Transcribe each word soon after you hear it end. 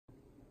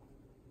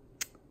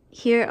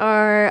Here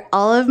are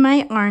all of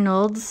my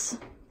Arnolds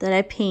that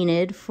I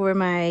painted for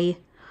my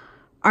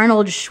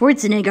Arnold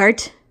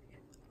Schwarzenegger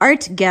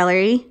art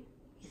gallery.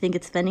 You think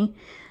it's funny?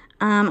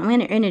 I'm going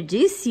to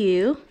introduce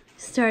you,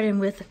 starting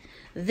with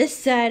this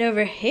side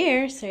over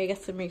here. Sorry, I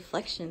got some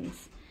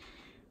reflections.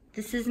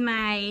 This is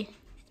my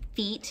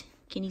feet.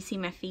 Can you see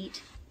my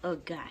feet? Oh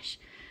gosh.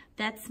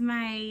 That's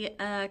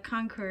my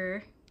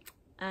Conqueror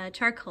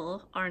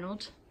charcoal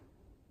Arnold.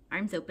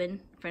 Arms open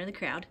in front of the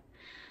crowd.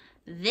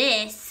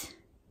 This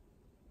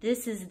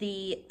is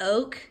the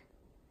oak.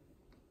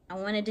 I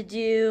wanted to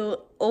do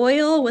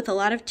oil with a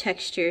lot of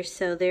texture,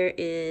 so there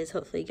is,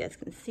 hopefully you guys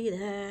can see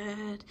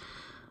that,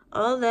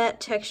 all that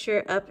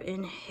texture up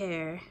in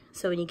here.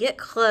 So when you get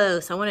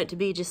close, I want it to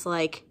be just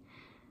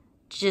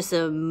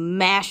a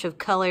mash of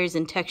colors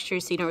and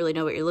textures, so you don't really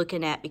know what you're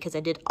looking at, because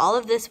I did all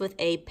of this with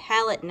a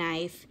palette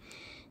knife,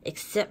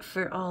 except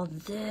for all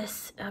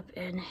this up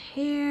in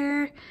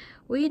here.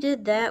 We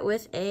did that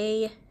with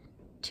a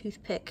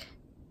toothpick.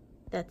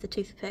 That's a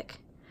toothpick.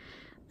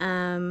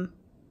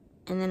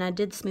 And then I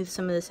did smooth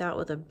some of this out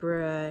with a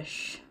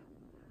brush,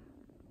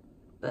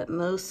 but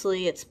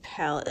mostly it's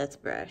palette, that's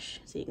brush,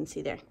 so you can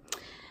see there.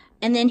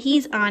 And then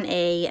he's on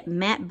a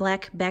matte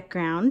black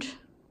background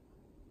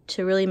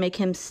to really make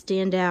him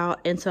stand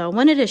out. And so I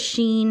wanted a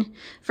sheen.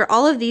 For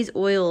all of these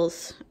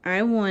oils,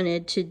 I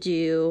wanted to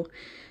do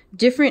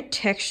different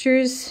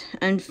textures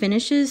and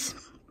finishes.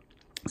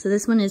 So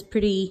this one is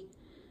pretty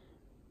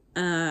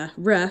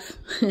rough.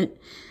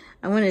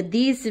 I wanted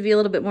these to be a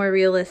little bit more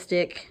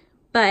realistic,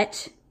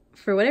 but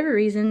for whatever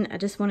reason, I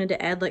just wanted to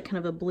add like kind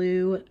of a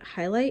blue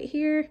highlight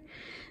here,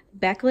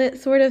 backlit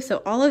sort of.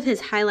 So all of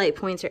his highlight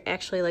points are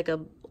actually like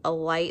a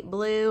light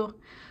blue,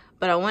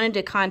 but I wanted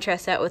to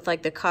contrast that with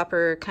like the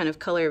copper kind of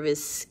color of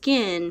his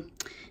skin,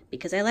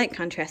 because I like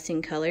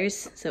contrasting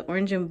colors. So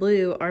orange and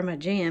blue are my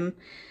jam.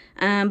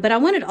 But I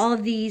wanted all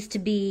of these to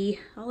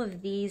be, all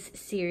of these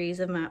series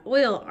of my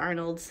oil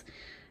Arnolds,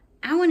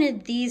 I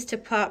wanted these to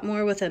pop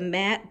more with a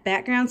matte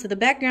background. So the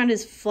background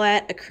is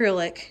flat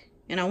acrylic,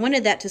 and I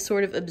wanted that to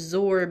sort of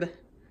absorb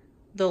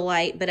the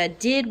light, but I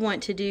did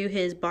want to do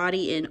his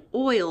body in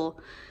oil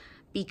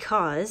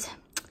because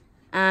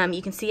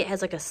you can see it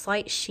has like a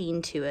slight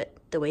sheen to it,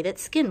 the way that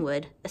skin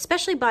would,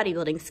 especially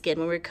bodybuilding skin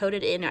when we're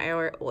coated in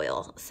our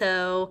oil.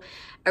 So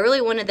I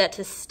really wanted that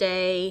to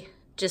stay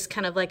just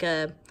kind of like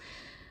a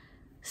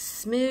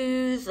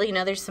smooth, you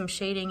know, there's some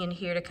shading in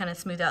here to kind of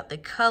smooth out the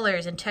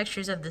colors and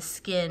textures of the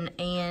skin.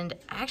 And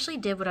I actually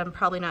did what I'm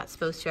probably not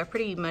supposed to. I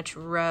pretty much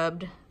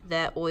rubbed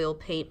that oil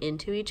paint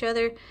into each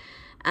other.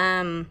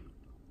 But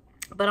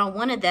I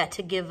wanted that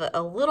to give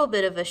a little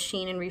bit of a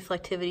sheen and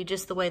reflectivity,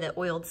 just the way that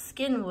oiled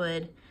skin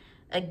would,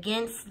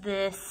 against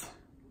this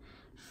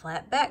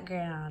flat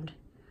background.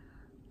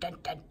 Dun,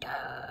 dun,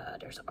 dun,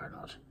 there's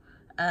Arnold.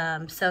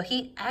 So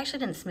I actually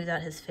didn't smooth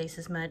out his face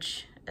as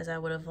much as I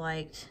would have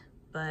liked,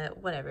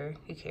 but whatever,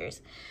 who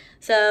cares?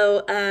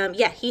 So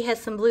yeah, he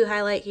has some blue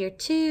highlight here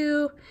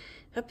too,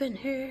 up in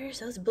here,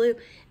 so it's blue.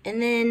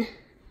 And then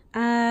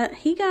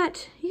he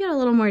got a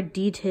little more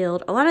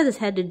detailed. A lot of this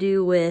had to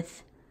do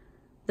with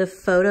the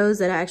photos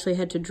that I actually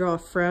had to draw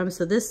from.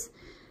 So this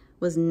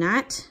was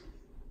not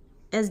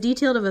as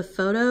detailed of a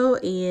photo,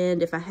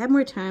 and if I had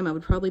more time, I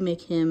would probably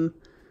make him,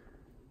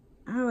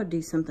 I would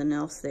do something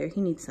else there.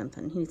 He needs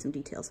something, he needs some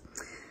details.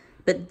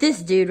 But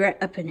this dude right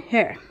up in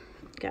here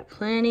got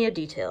plenty of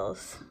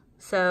details.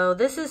 So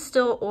this is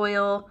still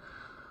oil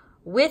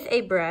with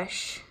a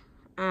brush.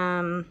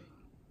 So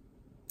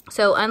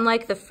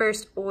unlike the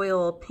first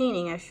oil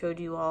painting I showed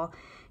you all,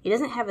 he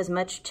doesn't have as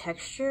much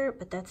texture,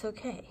 but that's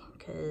okay,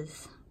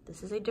 because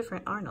this is a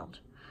different Arnold.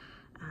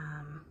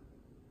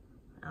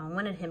 I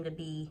wanted him to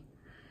be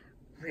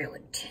real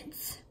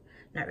intense.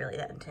 Not really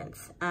that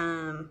intense.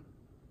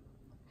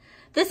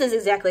 This is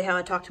exactly how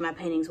I talk to my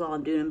paintings while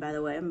I'm doing them, by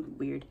the way. I'm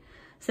weird.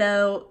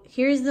 So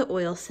here's the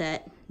oil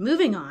set.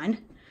 Moving on.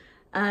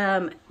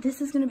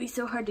 This is gonna be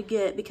so hard to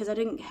get because I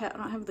don't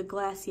have the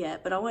glass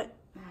yet, but I want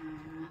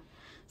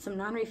some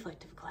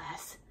non-reflective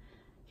glass.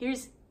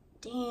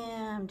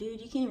 Damn, dude,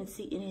 you can't even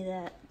see any of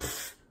that.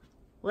 Pfft.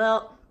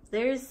 Well,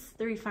 there's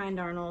the refined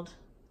Arnold.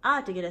 I'll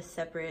have to get a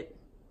separate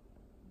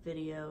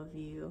video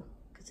view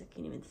because I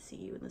can't even see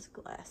you in this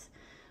glass.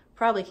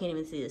 Probably can't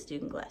even see this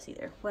dude in glass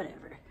either.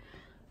 Whatever.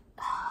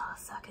 Oh,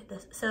 suck at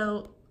this.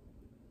 So,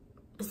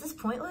 is this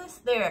pointless?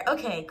 There,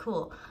 okay,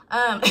 cool.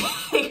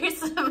 Here's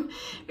some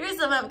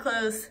up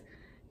close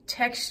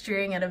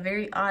texturing at a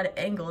very odd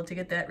angle to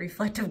get that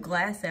reflective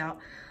glass out.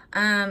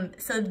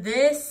 So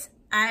this,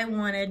 I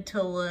wanted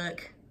to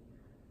look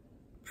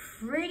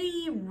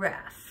pretty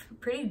rough,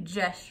 pretty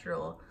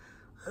gestural.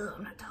 Oh,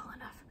 I'm not tall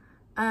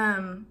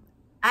enough.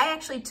 I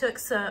actually took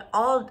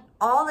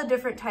all the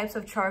different types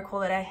of charcoal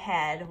that I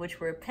had, which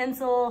were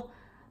pencil,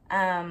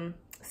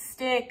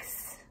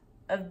 sticks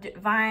of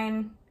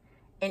vine,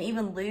 and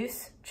even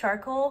loose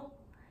charcoal.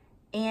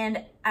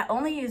 And I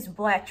only used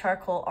black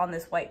charcoal on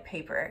this white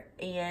paper.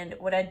 And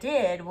what I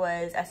did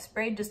was I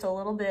sprayed just a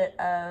little bit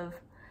of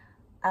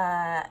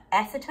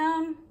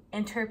acetone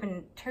and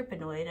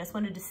terpenoid. I just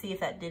wanted to see if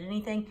that did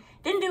anything.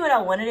 Didn't do what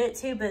I wanted it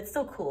to, but it's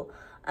still cool.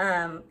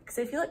 Because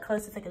if you look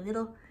close, it's like a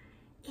little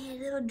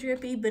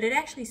drippy, but it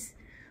actually,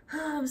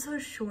 oh, I'm so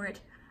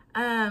short.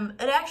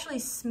 It actually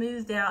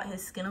smoothed out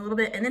his skin a little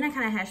bit, and then I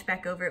kind of hashed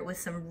back over it with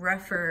some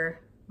rougher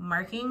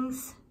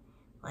markings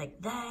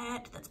like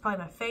that. That's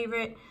probably my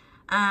favorite.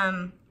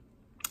 And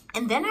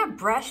then I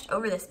brushed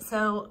over this.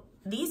 So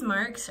these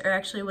marks are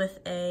actually with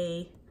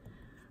a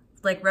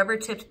like rubber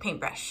tipped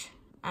paintbrush.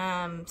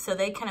 So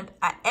they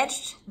I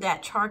etched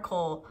that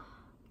charcoal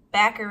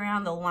back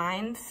around the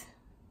lines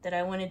that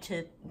I wanted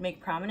to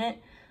make prominent.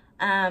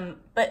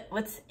 But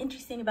what's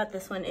interesting about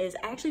this one is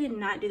I actually did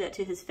not do that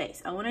to his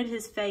face. I wanted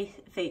his face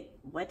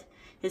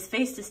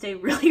to stay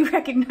really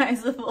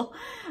recognizable.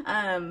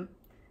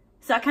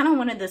 So I kind of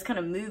wanted this kind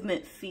of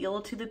movement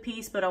feel to the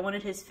piece, but I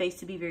wanted his face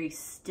to be very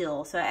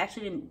still. So I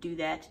actually didn't do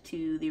that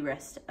to the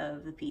rest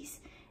of the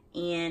piece.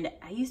 And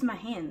I used my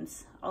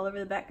hands all over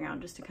the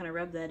background just to kind of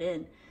rub that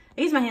in.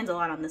 I used my hands a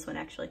lot on this one,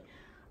 actually.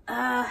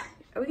 Are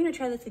we gonna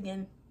try this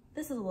again?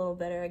 This is a little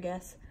better, I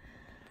guess.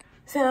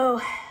 So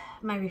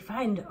my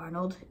refined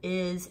Arnold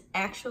is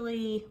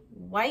actually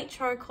white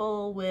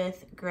charcoal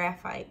with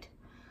graphite.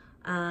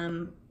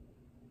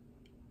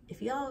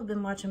 If y'all have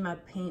been watching my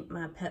paint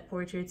my pet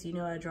portraits, you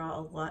know I draw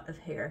a lot of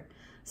hair.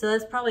 So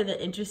that's probably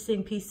the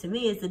interesting piece to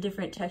me, is the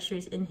different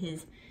textures in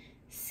his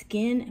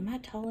skin. Am I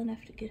tall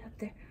enough to get up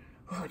there?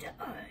 Oh, the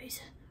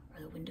eyes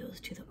are the windows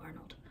to the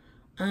Arnold.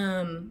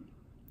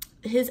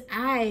 His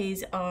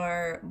eyes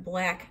are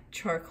black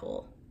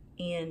charcoal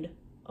and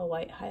a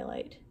white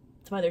highlight.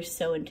 That's why they're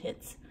so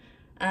intense.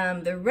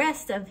 The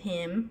rest of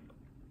him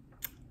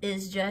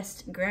is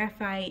just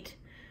graphite,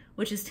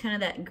 which is kind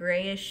of that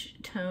grayish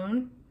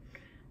tone.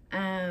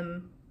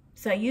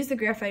 So I used the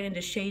graphite into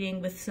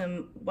shading with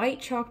some white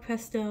chalk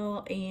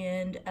pastel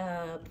and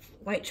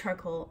white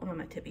charcoal. I'm on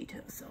my tippy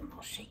toes, so I'm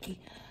all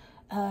shaky.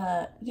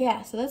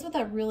 Yeah, so that's what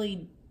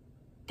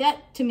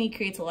that to me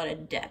creates a lot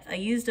of depth. I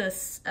used a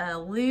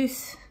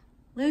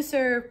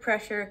looser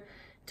pressure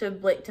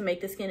to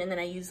make the skin, and then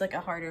I used like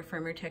a harder,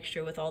 firmer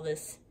texture with all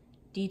this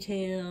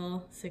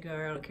detail.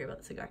 Cigar, I don't care about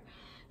the cigar.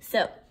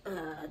 So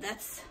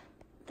that's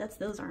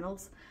those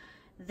Arnolds.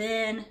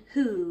 Then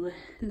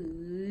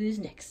who's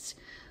next?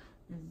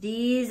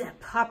 These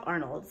Pop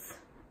Arnolds.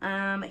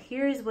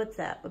 Here's what's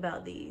up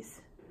about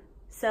these.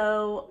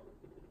 So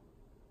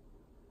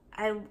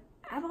I've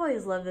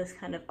always loved this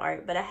kind of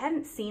art, but I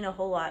hadn't seen a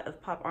whole lot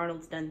of Pop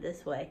Arnolds done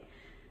this way.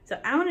 So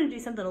I wanted to do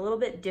something a little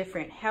bit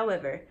different.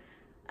 However,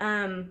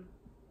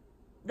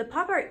 the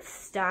pop art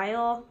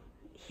style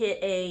hit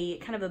a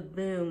kind of a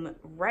boom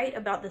right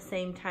about the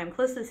same time,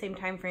 close to the same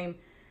time frame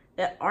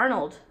that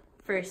Arnold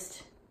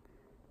first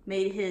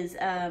made his,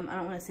 I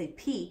don't want to say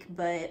peak,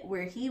 but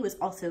where he was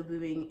also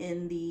booming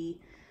in the,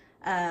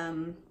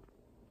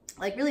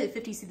 like really the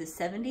 50s to the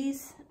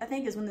 70s, I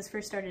think, is when this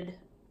first started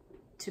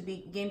to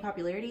gain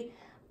popularity.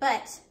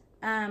 But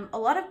a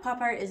lot of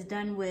pop art is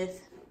done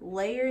with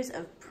layers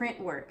of print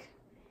work,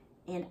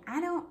 and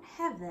I don't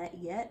have that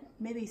yet.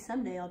 Maybe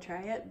someday I'll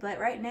try it, but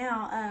right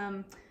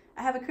now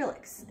I have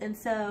acrylics, and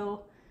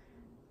so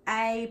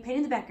I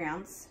painted the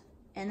backgrounds,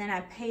 and then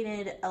I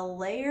painted a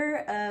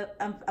layer of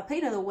a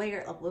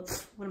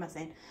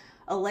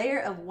layer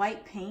of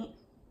white paint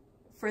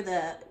for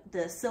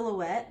the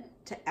silhouette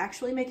to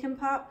actually make him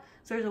pop.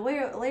 So there's a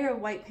layer of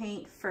white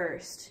paint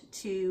first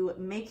to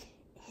make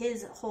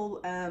his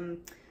whole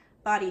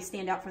body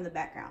stand out from the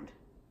background,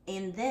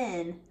 and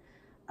then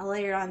I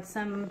layered on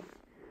some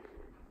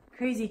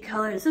crazy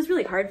color. This was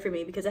really hard for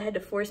me because I had to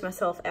force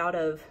myself out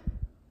of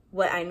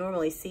what I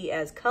normally see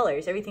as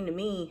colors. Everything to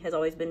me has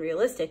always been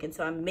realistic, and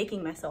so I'm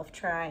making myself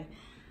try.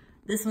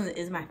 This one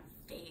is my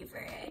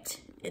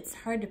favorite. It's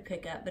hard to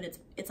pick up, but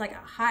it's like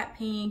a hot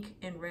pink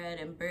and red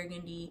and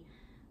burgundy.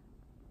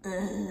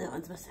 That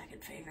one's my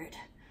second favorite.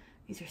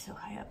 These are so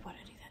high up. Why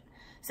did I do that?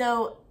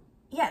 So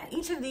yeah,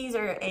 each of these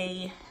are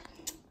a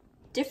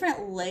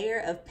different layer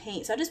of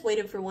paint. So I just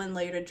waited for one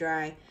layer to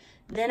dry.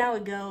 Then I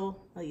would go,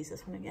 I'll use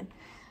this one again.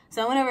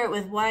 So I went over it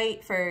with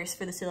white first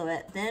for the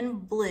silhouette, then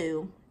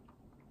blue.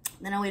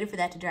 Then I waited for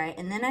that to dry.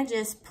 And then I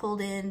just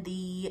pulled in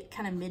the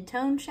kind of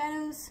mid-tone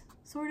shadows,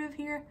 sort of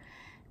here.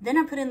 Then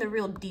I put in the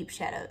real deep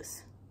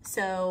shadows.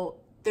 So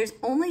there's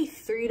only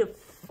 3 to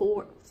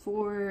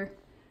 4,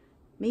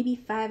 maybe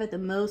 5 at the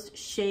most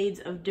shades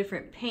of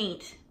different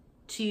paint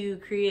to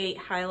create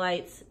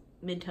highlights,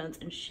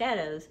 midtones, and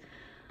shadows.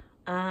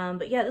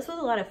 But yeah, this was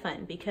a lot of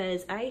fun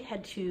because I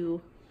had to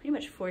pretty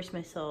much force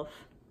myself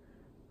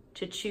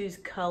to choose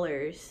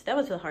colors. That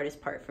was the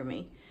hardest part for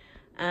me.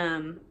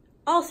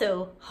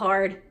 Also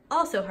hard.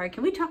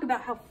 Can we talk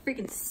about how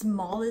freaking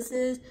small this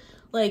is?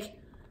 Like,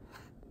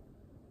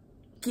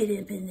 get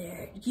up in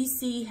there. Do you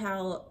see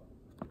how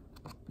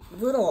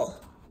little?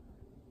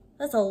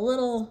 That's a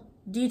little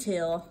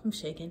detail. I'm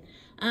shaking.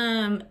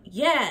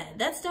 Yeah,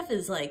 that stuff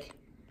is like,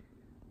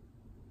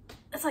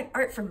 that's like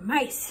art for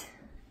mice.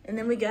 And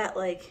then we got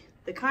like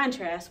the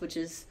contrast, which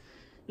is,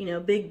 you know,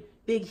 big,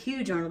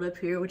 huge Arnold up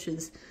here, which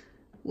is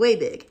way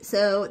big.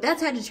 So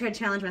that's how I had to try to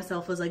challenge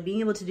myself, was like being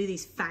able to do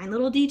these fine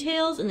little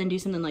details and then do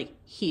something like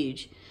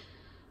huge.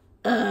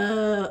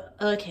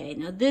 Okay,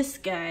 now this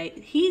guy,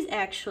 he's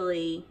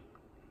actually,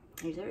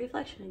 here's that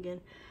reflection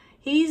again.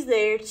 He's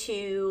there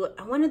to,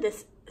 I wanted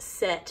this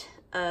set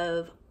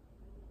of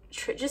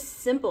just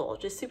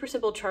super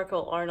simple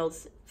charcoal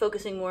Arnolds,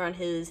 focusing more on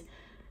his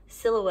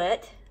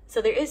silhouette.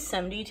 So there is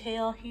some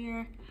detail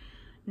here,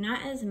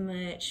 not as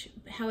much.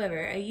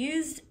 However, I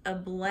used a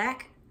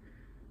black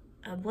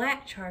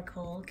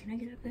charcoal. Can I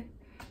get up there?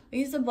 I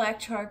used a black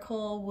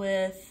charcoal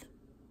with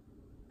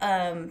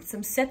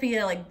some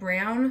sepia, like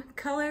brown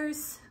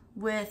colors,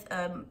 with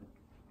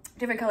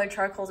different colored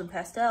charcoals and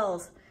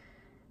pastels,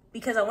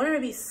 because I wanted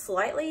to be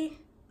slightly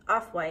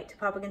off-white to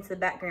pop against the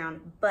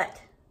background.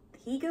 But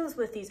he goes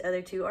with these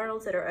other two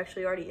Arnolds that are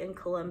actually already in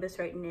Columbus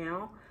right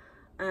now.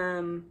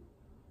 And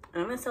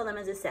I'm gonna sell them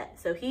as a set.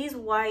 So he's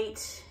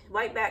white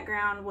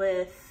background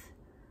with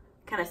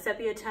kind of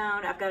sepia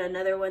tone. I've got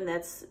another one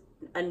that's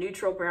a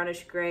neutral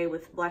brownish gray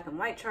with black and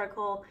white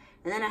charcoal.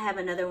 And then I have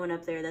another one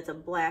up there that's a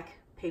black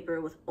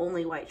paper with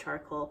only white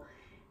charcoal.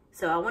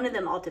 So I wanted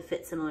them all to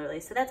fit similarly.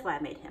 So that's why I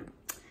made him.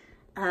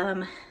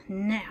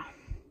 Now,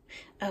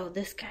 oh,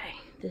 this guy,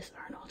 this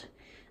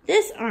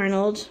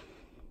Arnold,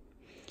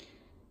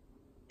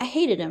 I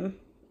hated him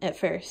at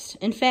first.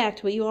 In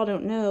fact, what you all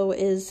don't know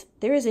is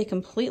there is a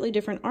completely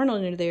different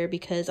Arnold under there,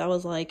 because I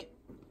was like,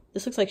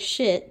 this looks like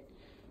shit.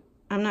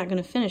 I'm not going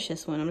to finish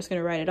this one. I'm just going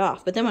to write it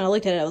off. But then when I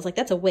looked at it, I was like,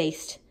 that's a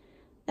waste.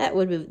 That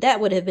would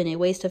have been a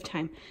waste of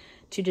time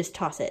to just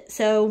toss it.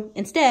 So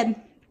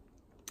instead,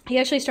 he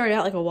actually started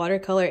out like a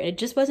watercolor, and it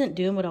just wasn't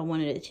doing what I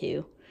wanted it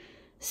to.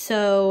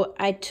 So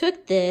I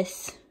took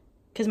this,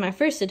 because my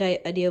first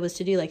idea was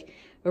to do like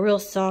a real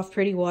soft,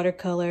 pretty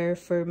watercolor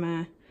for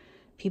my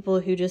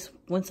people who just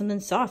want something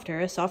softer,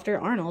 a softer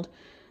Arnold,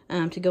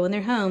 to go in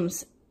their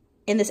homes.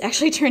 And this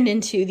actually turned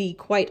into the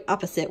quite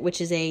opposite,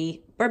 which is a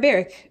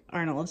barbaric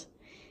Arnold.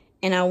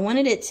 And I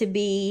wanted it to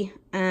be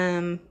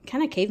kind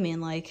of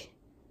caveman-like.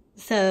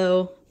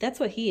 So that's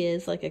what he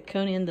is, like a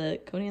Conan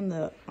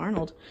the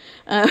Arnold,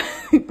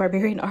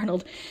 barbarian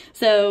Arnold.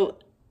 So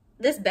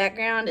this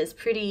background is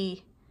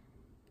pretty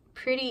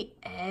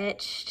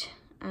etched,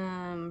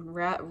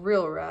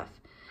 real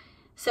rough.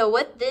 So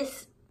what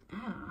this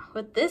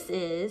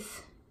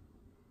is,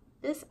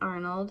 this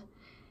Arnold,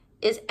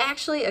 is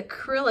actually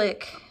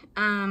acrylic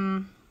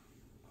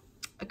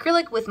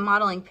with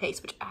modeling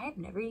paste, which I have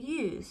never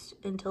used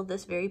until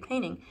this very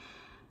painting.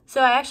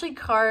 So I actually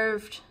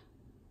carved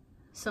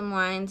some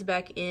lines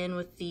back in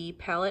with the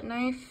palette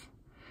knife.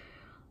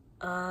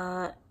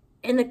 And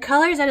the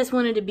colors, I just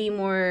wanted to be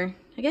more,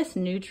 I guess,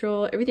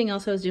 neutral. Everything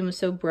else I was doing was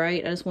so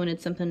bright. I just wanted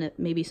something that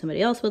maybe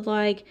somebody else would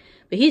like.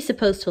 But he's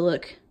supposed to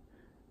look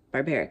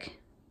barbaric.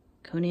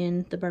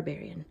 Conan the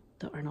Barbarian,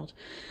 the Arnold.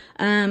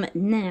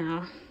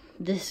 Now,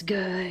 this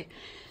guy,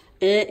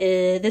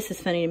 this is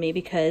funny to me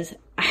because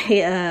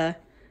I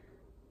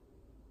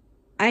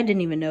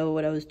didn't even know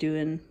what I was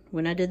doing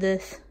when I did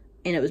this,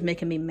 and it was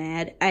making me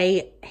mad.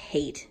 I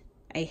hate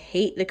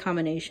the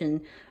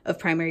combination of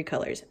primary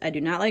colors. I do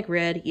not like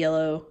red,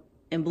 yellow,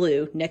 and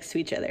blue next to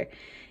each other.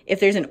 If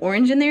there's an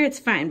orange in there, it's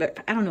fine,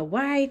 but I don't know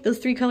why. Those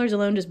three colors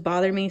alone just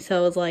bother me, so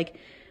I was like,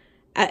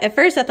 at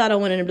first I thought I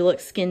wanted him to look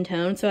skin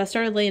tone, so I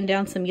started laying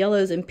down some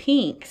yellows and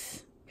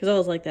pinks, because I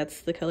was like,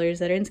 that's the colors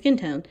that are in skin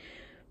tone.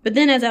 But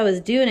then as I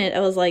was doing it, I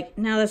was like,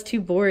 no, that's too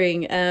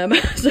boring.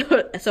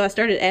 So I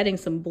started adding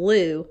some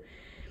blue.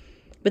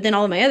 But then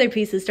all of my other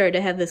pieces started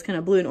to have this kind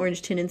of blue and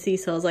orange tendency,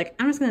 so I was like,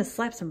 I'm just going to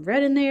slap some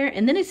red in there.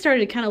 And then it started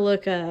to kind of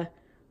look a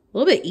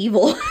little bit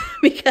evil,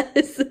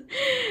 because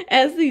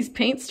as these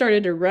paints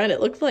started to run, it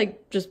looked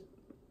like just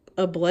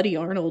a bloody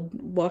Arnold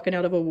walking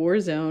out of a war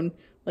zone,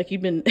 like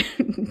you'd been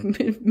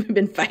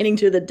fighting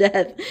to the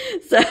death.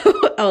 So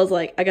I was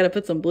like, I got to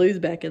put some blues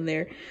back in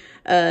there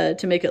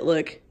to make it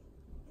look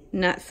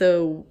not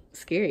so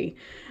scary.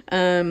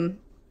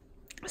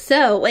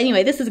 So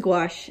anyway, this is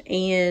gouache,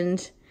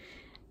 and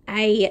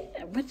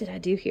what did I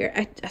do here?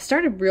 I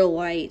started real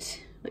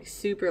light, like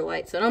super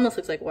light, so it almost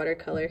looks like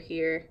watercolor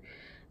here.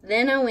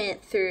 Then I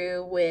went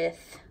through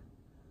with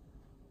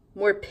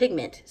more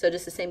pigment, so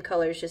just the same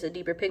colors, just a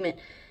deeper pigment,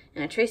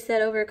 and I traced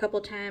that over a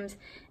couple times.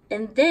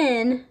 And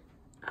then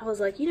I was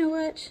like, you know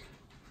what?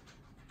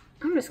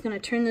 I'm just going to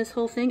turn this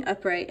whole thing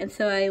upright. And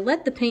so I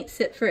let the paint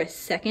sit for a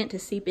second to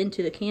seep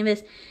into the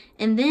canvas.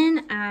 And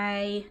then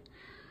I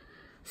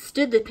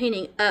stood the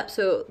painting up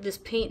so this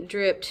paint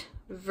dripped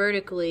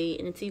vertically,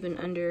 and it's even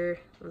under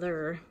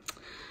there.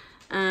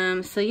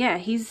 So yeah,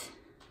 he's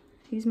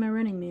my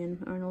running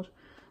man, Arnold.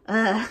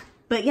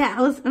 But yeah, I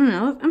don't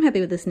know, I'm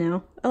happy with this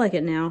now. I like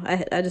it now.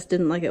 I just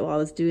didn't like it while I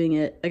was doing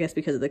it, I guess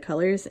because of the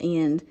colors,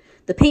 and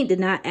the paint did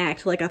not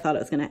act like I thought it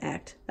was going to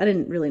act. I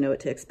didn't really know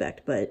what to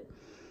expect, but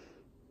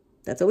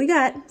that's what we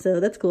got, so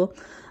that's cool.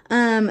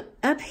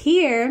 Up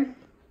here,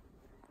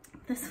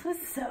 this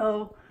was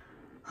so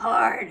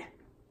hard,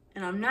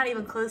 and I'm not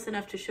even close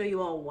enough to show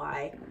you all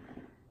why.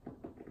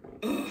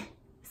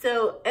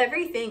 So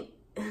everything,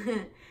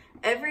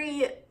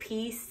 every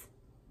piece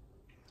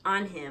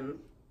on him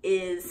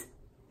is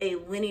a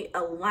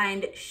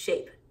lined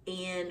shape.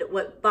 And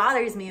what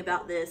bothers me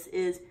about this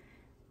is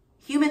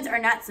humans are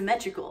not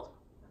symmetrical.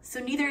 So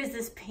neither is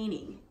this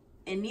painting.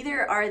 And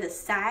neither are the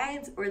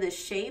sides or the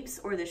shapes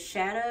or the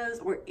shadows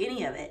or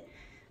any of it.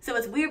 So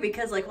it's weird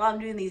because like while I'm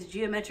doing these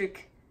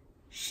geometric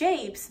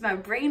shapes, my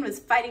brain was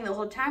fighting the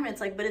whole time. And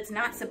it's like, but it's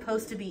not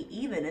supposed to be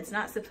even. It's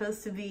not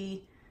supposed to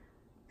be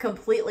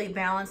completely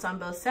balanced on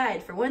both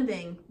sides. For one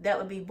thing, that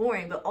would be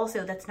boring, but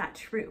also that's not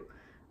true.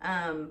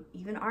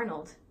 Even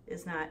Arnold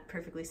is not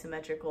perfectly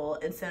symmetrical.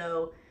 And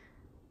so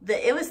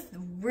it was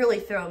really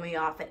throwing me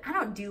off. And I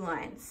don't do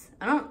lines.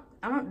 I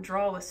don't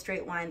draw with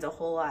straight lines a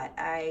whole lot.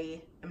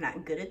 I'm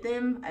not good at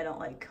them. I don't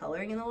like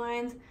coloring in the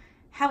lines.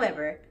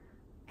 However,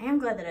 I am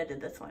glad that I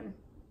did this one.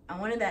 I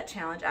wanted that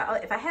challenge.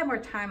 If I had more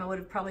time, I would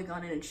have probably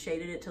gone in and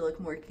shaded it to look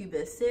more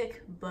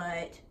cubistic,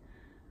 but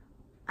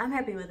I'm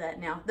happy with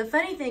that now. The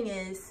funny thing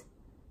is,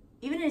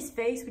 even in his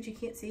face, which you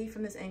can't see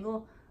from this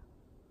angle,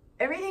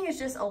 everything is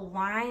just a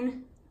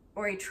line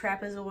or a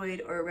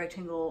trapezoid or a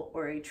rectangle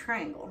or a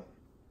triangle.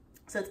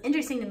 So it's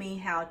interesting to me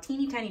how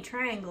teeny tiny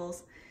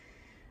triangles,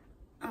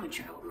 I'm gonna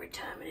try one more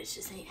time and it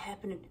just ain't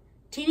happening.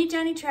 Teeny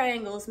tiny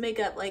triangles make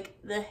up like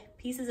the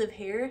pieces of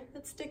hair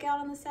that stick out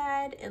on the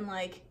side and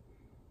like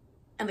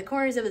and the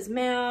corners of his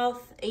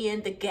mouth,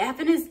 and the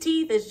gap in his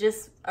teeth is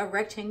just a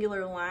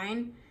rectangular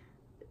line.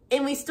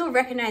 And we still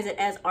recognize it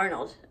as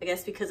Arnold, I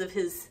guess, because of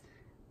his,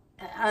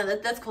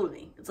 that's cool to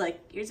me. It's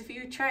like, here's a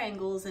few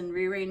triangles and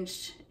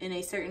rearranged in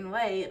a certain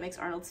way, it makes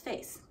Arnold's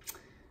face.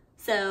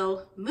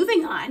 So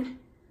moving on,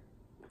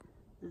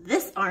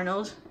 this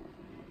Arnold,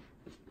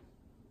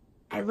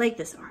 I like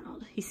this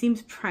Arnold. He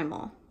seems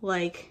primal,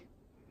 like,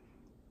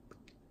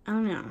 I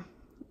don't know.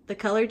 The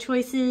color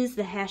choices,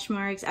 the hash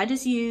marks, I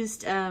just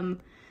used,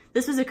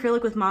 this was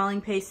acrylic with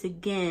modeling paste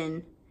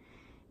again,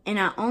 and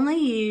I only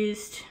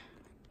used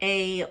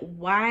a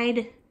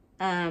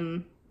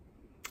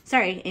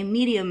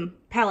medium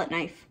palette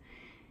knife.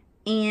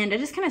 And I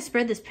just kind of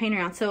spread this paint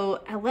around.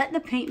 So I let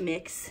the paint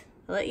mix,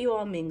 I let you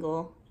all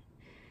mingle,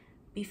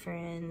 be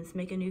friends,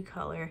 make a new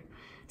color.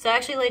 So I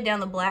actually laid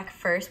down the black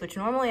first, which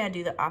normally I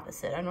do the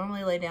opposite. I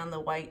normally lay down the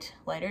white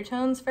lighter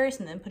tones first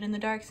and then put in the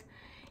darks.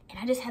 And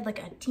I just had like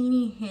a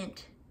teeny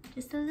hint,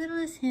 just the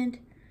littlest hint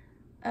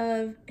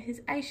of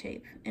his eye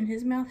shape and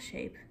his mouth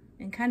shape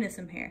and kind of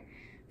some hair.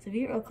 So if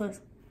you get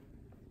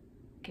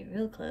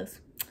real close,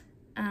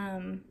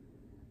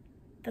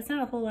 that's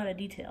not a whole lot of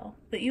detail,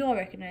 but you all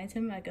recognize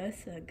him, I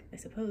guess, I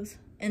suppose.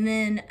 And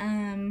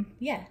then,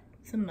 yeah,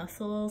 some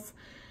muscles.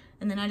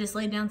 And then I just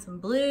laid down some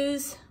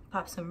blues,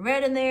 popped some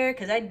red in there,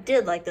 because I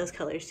did like those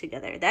colors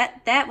together.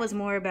 That was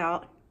more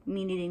about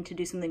me needing to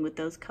do something with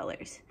those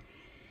colors.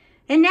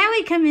 And now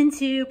we come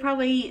into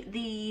probably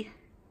the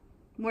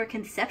more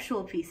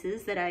conceptual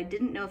pieces that I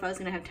didn't know if I was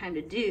going to have time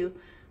to do,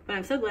 but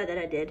I'm so glad that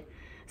I did.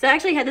 So I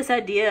actually had this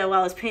idea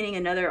while I was painting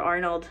another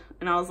Arnold,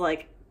 and I was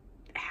like,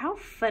 how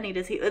funny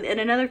does he, in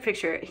another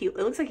picture, it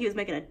looks like he was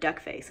making a duck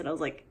face, and I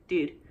was like,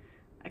 dude,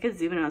 I could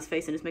zoom in on his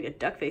face and just make a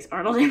duck face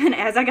Arnold. And then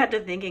as I got to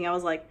thinking, I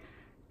was like,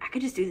 I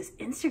could just do this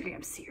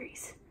Instagram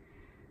series.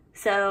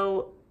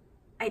 So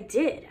I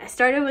did. I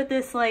started with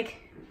this, like,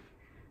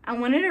 I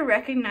wanted a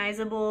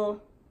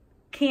recognizable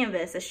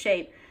canvas, a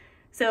shape.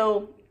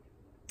 So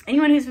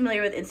anyone who's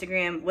familiar with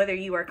Instagram, whether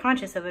you are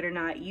conscious of it or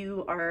not,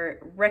 you are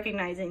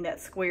recognizing that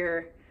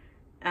square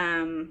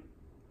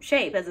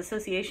shape as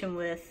association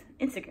with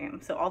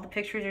Instagram. So all the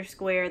pictures are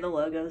square, the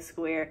logo is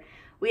square.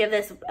 We have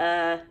this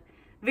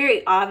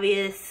very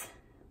obvious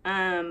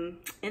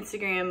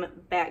Instagram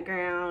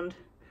background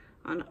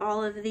on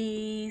all of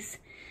these.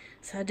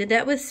 So I did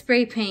that with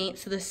spray paint.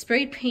 So the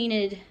spray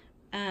painted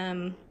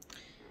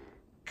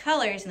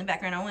colors in the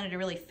background, I wanted to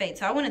really fade.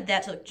 So I wanted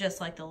that to look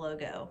just like the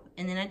logo.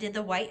 And then I did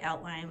the white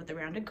outline with the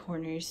rounded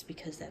corners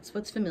because that's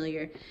what's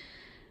familiar.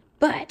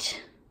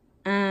 But,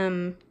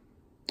 oh,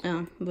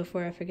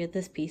 before I forget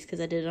this piece, because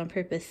I did it on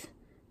purpose.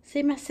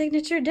 See my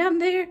signature down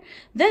there?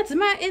 That's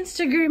my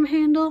Instagram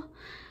handle,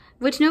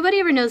 which nobody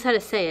ever knows how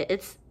to say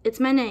it. It's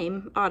my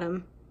name,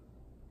 Autumn.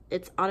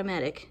 It's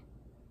automatic.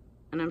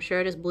 And I'm sure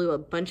I just blew a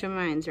bunch of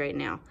minds right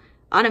now.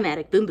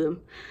 Automatic, boom,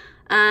 boom.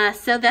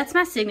 So that's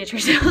my signature.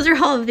 So those are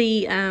all of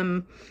the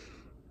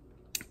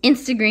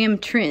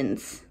Instagram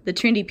trends, the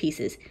trendy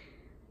pieces.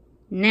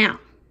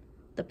 Now,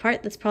 the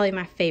part that's probably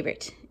my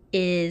favorite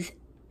is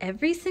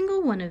every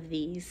single one of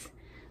these,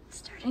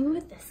 starting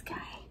with this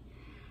guy,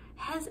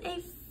 has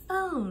a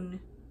phone.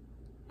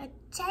 A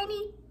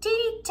tiny,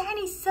 teeny,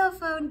 tiny cell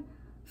phone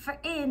for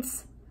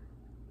ants.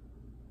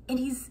 And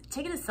he's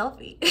taking a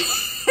selfie.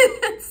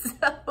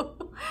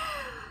 So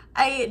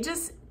I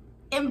just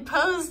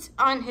imposed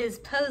on his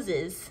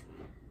poses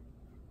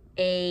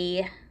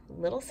a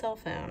little cell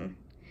phone.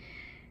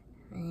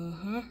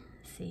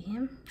 See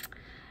him?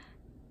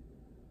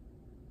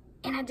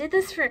 And I did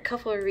this for a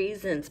couple of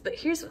reasons, but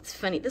here's what's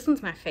funny. This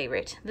one's my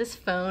favorite. This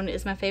phone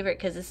is my favorite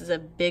because this is a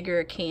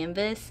bigger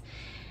canvas,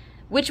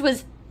 which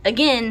was,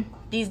 again,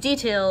 these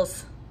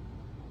details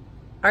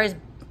are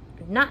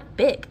not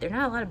big. They're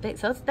not a lot of big,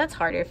 so that's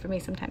harder for me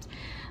sometimes.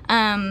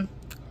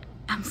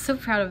 I'm so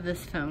proud of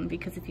this phone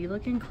because if you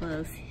look in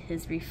close,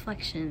 his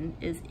reflection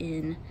is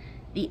in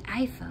the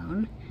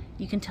iPhone.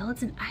 You can tell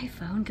it's an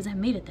iPhone because I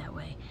made it that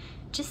way,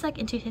 just like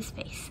into his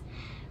face.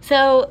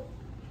 So,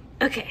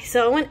 okay,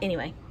 so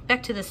anyway,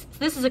 back to this.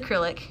 This is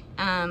acrylic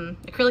and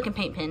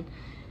paint pen.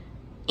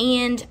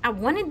 And I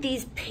wanted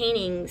these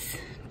paintings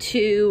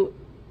to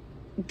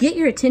get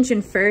your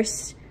attention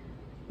first,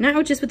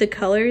 not just with the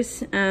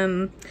colors.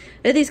 I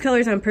did these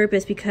colors on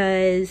purpose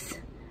because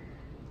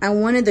I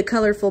wanted the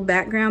colorful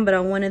background, but I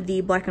wanted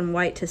the black and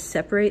white to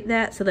separate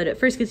that so that it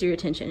first gets your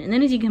attention. And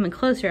then as you come in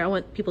closer, I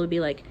want people to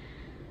be like,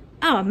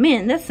 oh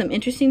man, that's some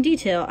interesting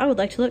detail. I would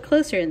like to look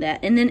closer in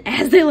that. And then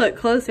as they look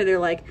closer, they're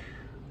like,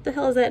 what the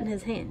hell is that in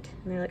his hand?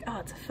 And they're like,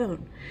 oh, it's a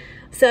phone.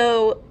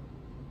 So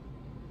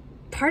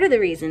part of the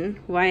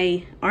reason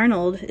why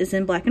Arnold is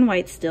in black and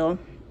white still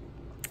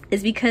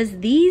is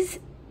because these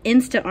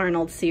Insta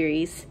Arnold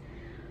series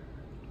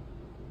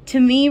to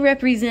me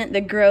represent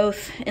the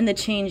growth and the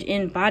change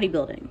in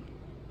bodybuilding.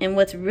 And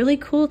what's really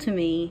cool to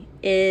me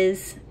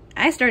is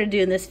I started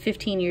doing this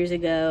 15 years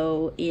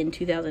ago in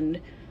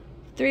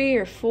 2003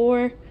 or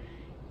 4,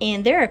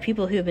 and there are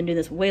people who have been doing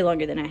this way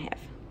longer than I have.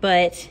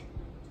 But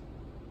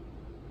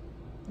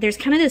there's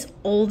kind of this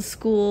old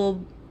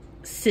school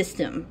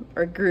system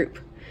or group.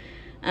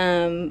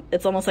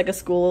 It's almost like a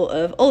school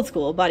of old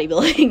school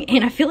bodybuilding,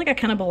 and I feel like I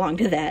kind of belong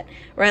to that,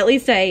 or at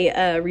least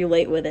I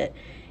relate with it.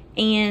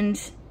 And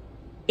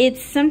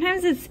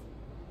sometimes it's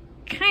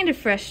kind of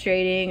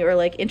frustrating or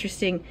like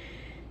interesting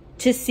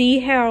to see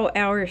how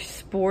our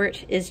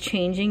sport is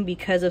changing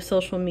because of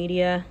social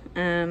media,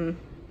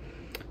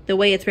 the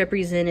way it's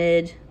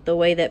represented, the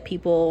way that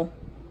people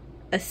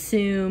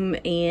assume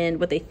and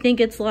what they think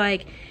it's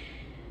like.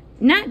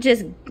 Not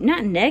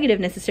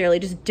negative necessarily,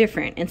 just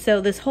different. And so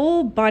this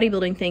whole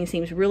bodybuilding thing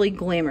seems really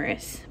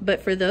glamorous.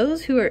 But for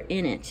those who are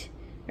in it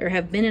or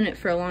have been in it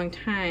for a long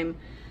time,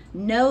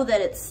 know that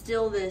it's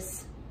still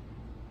this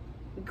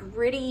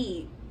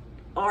gritty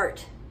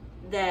art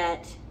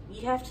that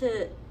you have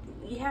to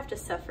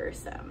suffer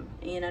some.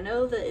 And I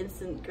know the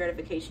instant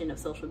gratification of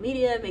social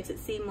media makes it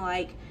seem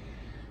like,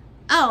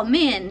 oh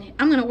man,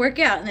 I'm gonna work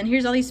out and then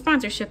here's all these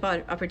sponsorship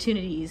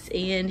opportunities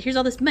and here's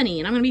all this money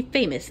and I'm gonna be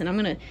famous and I'm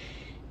gonna...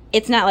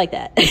 It's not like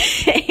that.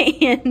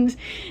 And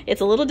it's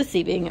a little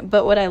deceiving.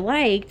 But what I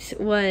liked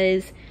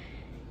was,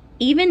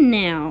 even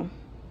now,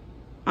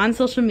 on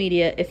social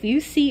media, if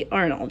you see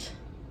Arnold,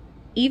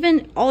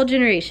 even all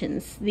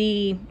generations,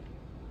 the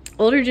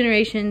older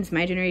generations,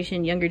 my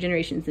generation, younger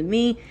generations than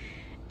me,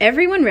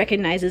 everyone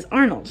recognizes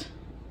Arnold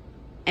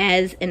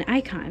as an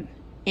icon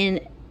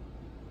and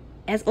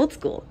as old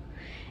school.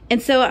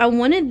 And so I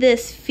wanted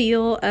this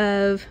feel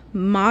of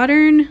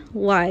modern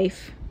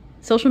life,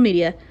 social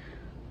media,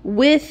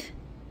 with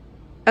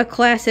a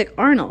classic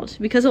Arnold,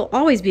 because he'll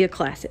always be a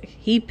classic.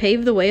 He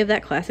paved the way of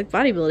that classic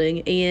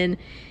bodybuilding, and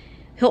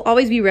he'll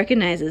always be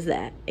recognized as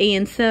that.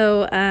 And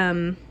so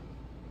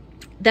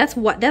that's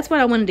what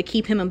I wanted to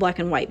keep him in black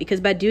and white, because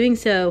by doing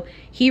so,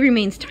 he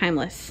remains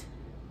timeless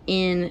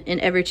in an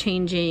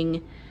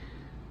ever-changing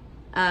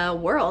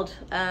world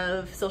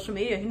of social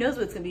media. Who knows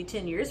what's going to be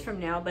 10 years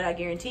from now, but I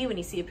guarantee when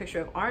you see a picture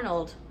of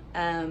Arnold,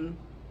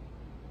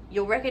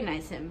 you'll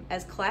recognize him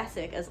as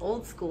classic, as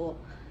old school,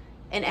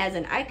 and as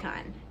an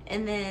icon.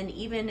 And then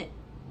even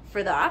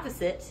for the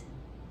opposite,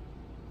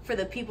 for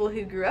the people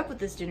who grew up with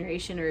this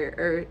generation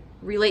or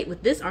relate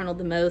with this Arnold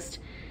the most,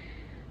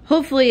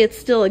 hopefully it's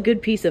still a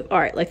good piece of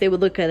art. Like they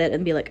would look at it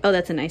and be like, oh,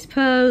 that's a nice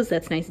pose,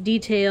 that's nice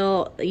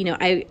detail. You know,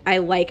 I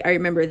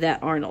remember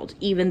that Arnold,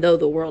 even though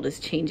the world is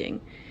changing.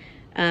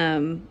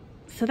 So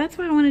that's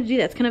why I wanted to do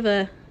that. It's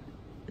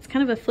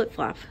kind of a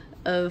flip-flop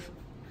of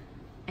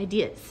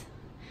ideas.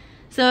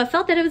 So I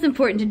felt that it was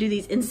important to do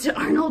these Insta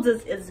Arnolds,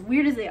 as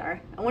weird as they are.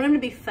 I want them to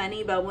be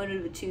funny, but I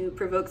wanted to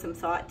provoke some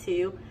thought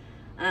too.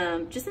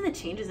 Just in the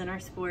changes in our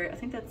sport, I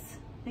think it's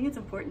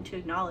important to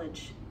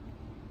acknowledge,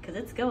 because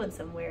it's going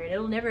somewhere and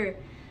it'll never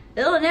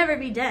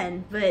be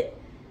done. But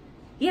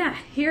yeah,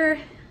 here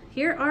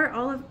are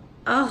all of.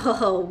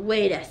 Oh,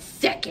 wait a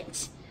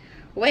second.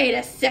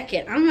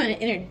 I'm going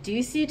to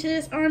introduce you to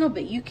this Arnold,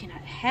 but you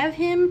cannot have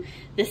him.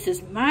 This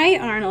is my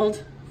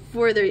Arnold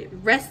for the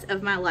rest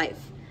of my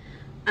life.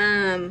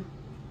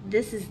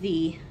 This is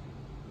the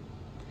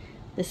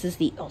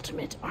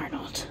ultimate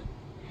Arnold,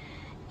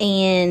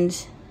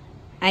 and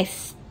I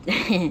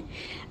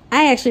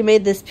actually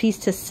made this piece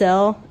to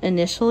sell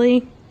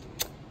initially,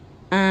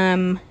 but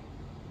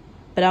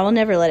I will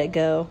never let it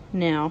go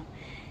now.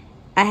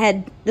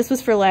 This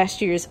was for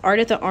last year's Art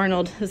at the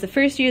Arnold. It was the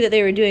first year that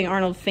they were doing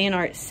Arnold fan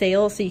art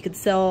sales, so you could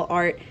sell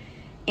art,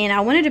 and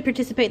I wanted to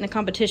participate in the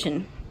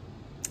competition,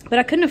 but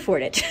I couldn't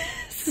afford it.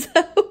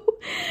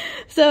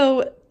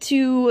 So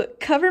to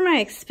cover my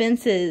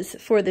expenses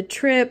for the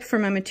trip, for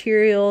my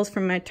materials, for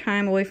my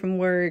time away from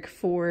work,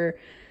 for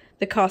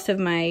the cost of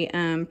my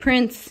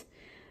prints,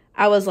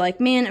 I was like,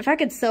 man, if I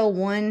could sell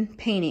one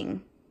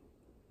painting,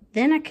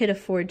 then I could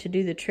afford to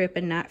do the trip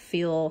and not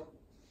feel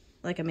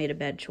like I made a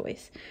bad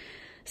choice.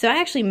 So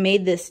I actually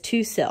made this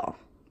to sell.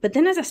 But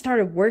then as I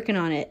started working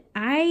on it,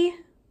 I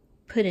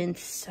put in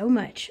so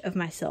much of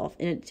myself,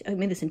 and I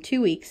made this in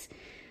 2 weeks.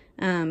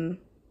 And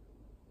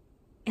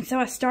so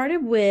I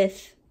started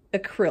with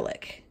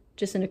acrylic,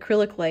 just an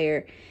acrylic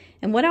layer.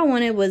 And what I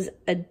wanted was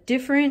a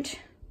different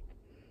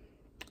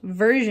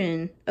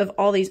version of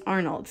all these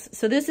Arnolds.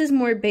 So this is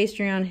more based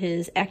around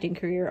his acting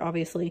career,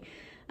 obviously.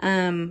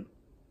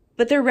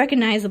 But they're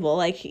recognizable,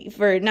 like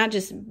for not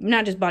just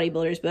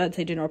bodybuilders, but I'd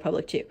say general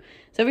public too.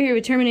 So over here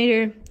with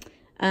Terminator,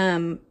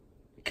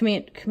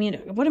 Commando,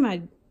 what am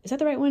I, is that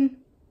the right one?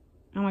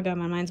 Oh my god,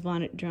 my mind's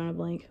drawn a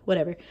blank.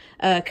 Whatever.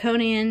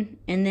 Conan,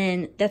 and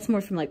then that's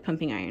more from like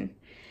Pumping Iron.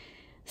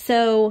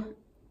 So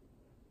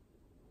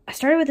I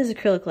started with this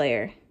acrylic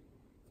layer,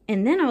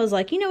 and then I was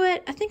like, you know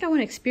what? I think I want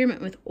to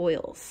experiment with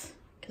oils,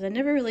 because I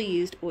never really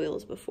used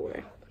oils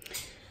before.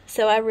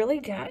 So I really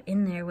got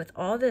in there with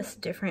all this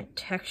different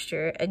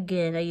texture.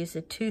 Again, I used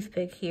a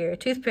toothpick here, a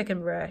toothpick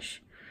and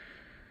brush.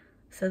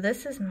 So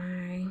this is my,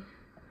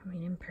 I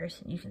mean, in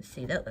person, you can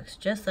see that looks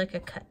just like a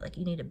cut, like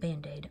you need a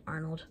Band-Aid,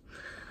 Arnold.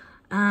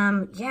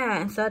 Yeah,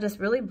 and so I just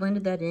really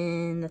blended that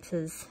in. That's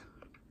his,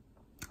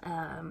 look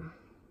at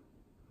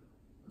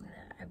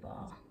that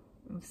eyeball.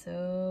 I'm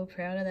so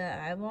proud of that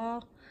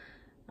eyeball.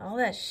 All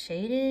that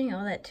shading,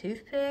 all that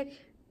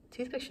toothpick.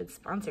 Toothpick should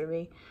sponsor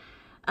me.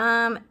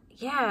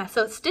 Yeah,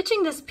 so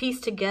stitching this piece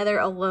together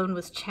alone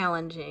was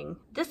challenging.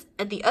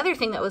 The other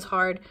thing that was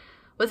hard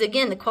was,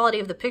 again, the quality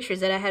of the pictures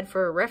that I had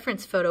for a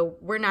reference photo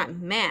were not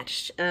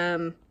matched.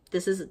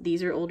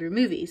 These are older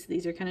movies.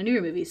 These are kind of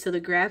newer movies. So the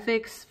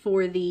graphics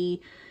for the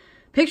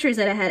pictures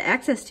that I had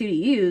access to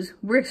use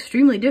were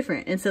extremely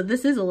different. And so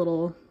this is a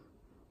little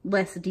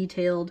less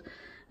detailed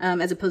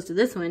as opposed to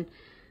this one,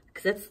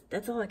 because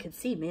that's all I could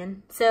see,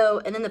 man. So,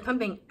 and then the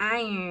Pumping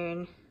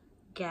Iron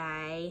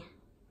guy,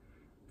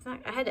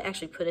 I had to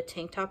actually put a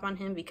tank top on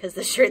him because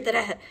the shirt that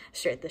I had,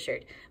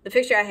 the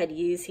picture I had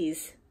used,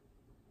 he's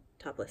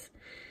topless.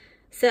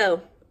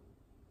 So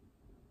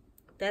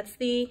that's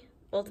the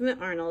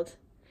Ultimate Arnold.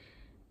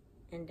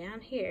 And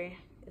down here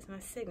is my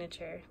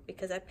signature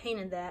because I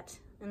painted that.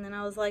 And then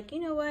I was like, you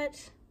know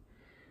what?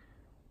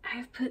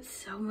 I've put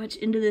so much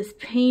into this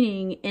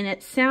painting, and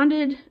it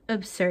sounded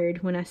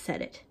absurd when I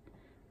said it.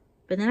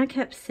 But then I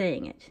kept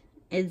saying it.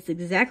 It's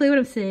exactly what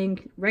I'm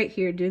saying right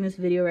here, doing this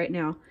video right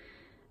now.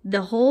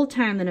 The whole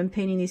time that I'm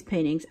painting these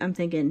paintings, I'm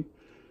thinking,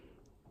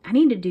 I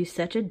need to do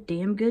such a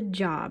damn good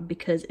job,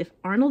 because if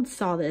Arnold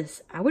saw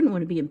this, I wouldn't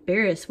want to be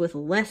embarrassed with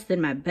less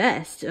than my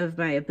best of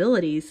my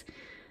abilities.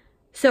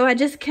 So I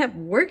just kept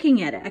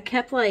working at it. I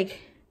kept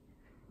like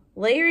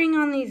layering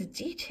on these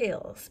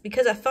details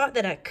because I thought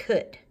that I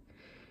could.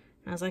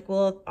 And I was like,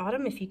 well,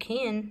 Autumn, if you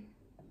can,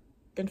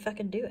 then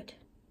fucking do it.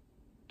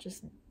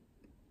 Just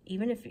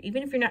even if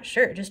you're not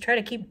sure, just try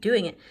to keep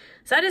doing it.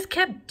 So I just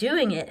kept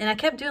doing it, and I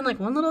kept doing like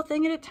one little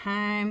thing at a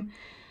time.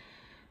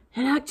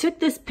 And I took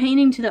this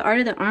painting to the Art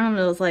of the Arnold,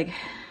 and I was like,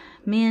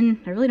 man,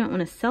 I really don't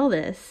want to sell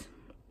this,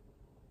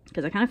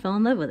 because I kind of fell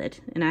in love with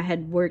it. And I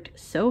had worked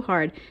so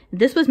hard.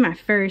 This was my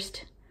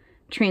first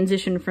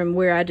transition from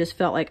where I just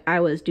felt like I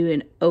was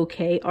doing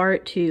okay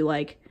art to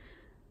like,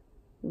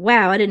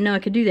 wow, I didn't know I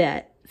could do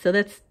that. So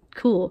that's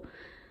cool.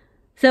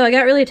 So I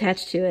got really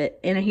attached to it,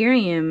 and here I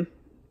am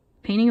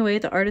painting away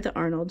at the Art of the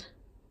Arnold.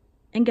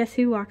 And guess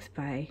who walks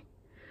by?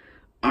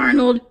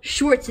 Arnold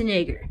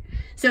Schwarzenegger.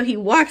 So he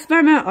walks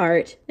by my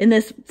art, and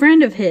this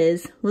friend of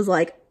his was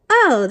like,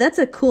 oh, that's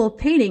a cool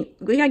painting.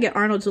 We gotta get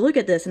Arnold to look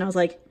at this. And I was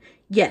like,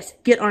 yes,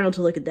 get Arnold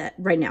to look at that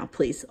right now,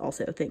 please.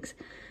 Also, thanks.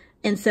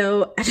 And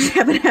so I just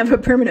happened to have a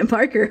permanent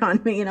marker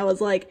on me, and I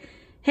was like,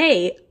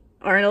 hey,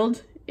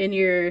 Arnold, in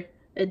your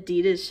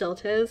Adidas shell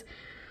toes,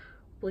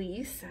 will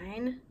you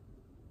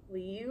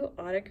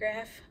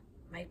autograph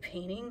my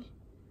painting?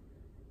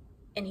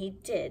 And he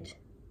did,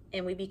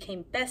 and we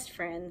became best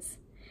friends.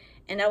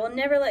 And I will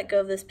never let go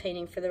of this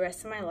painting for the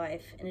rest of my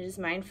life, and it is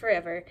mine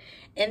forever.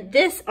 And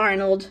this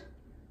Arnold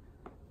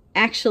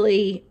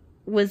actually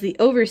was the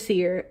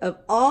overseer of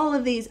all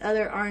of these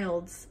other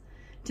Arnolds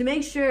to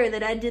make sure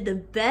that I did the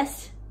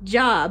best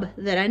job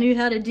that I knew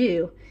how to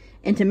do,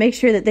 and to make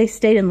sure that they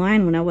stayed in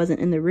line when I wasn't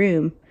in the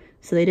room,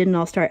 so they didn't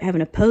all start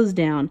having a pose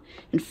down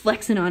and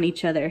flexing on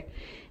each other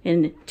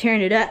and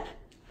tearing it up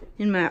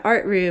in my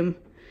art room.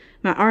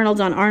 My Arnolds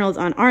on Arnolds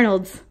on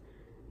Arnolds.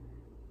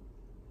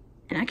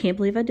 And I can't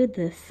believe I did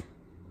this.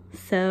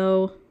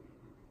 So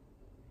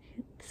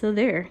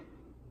there.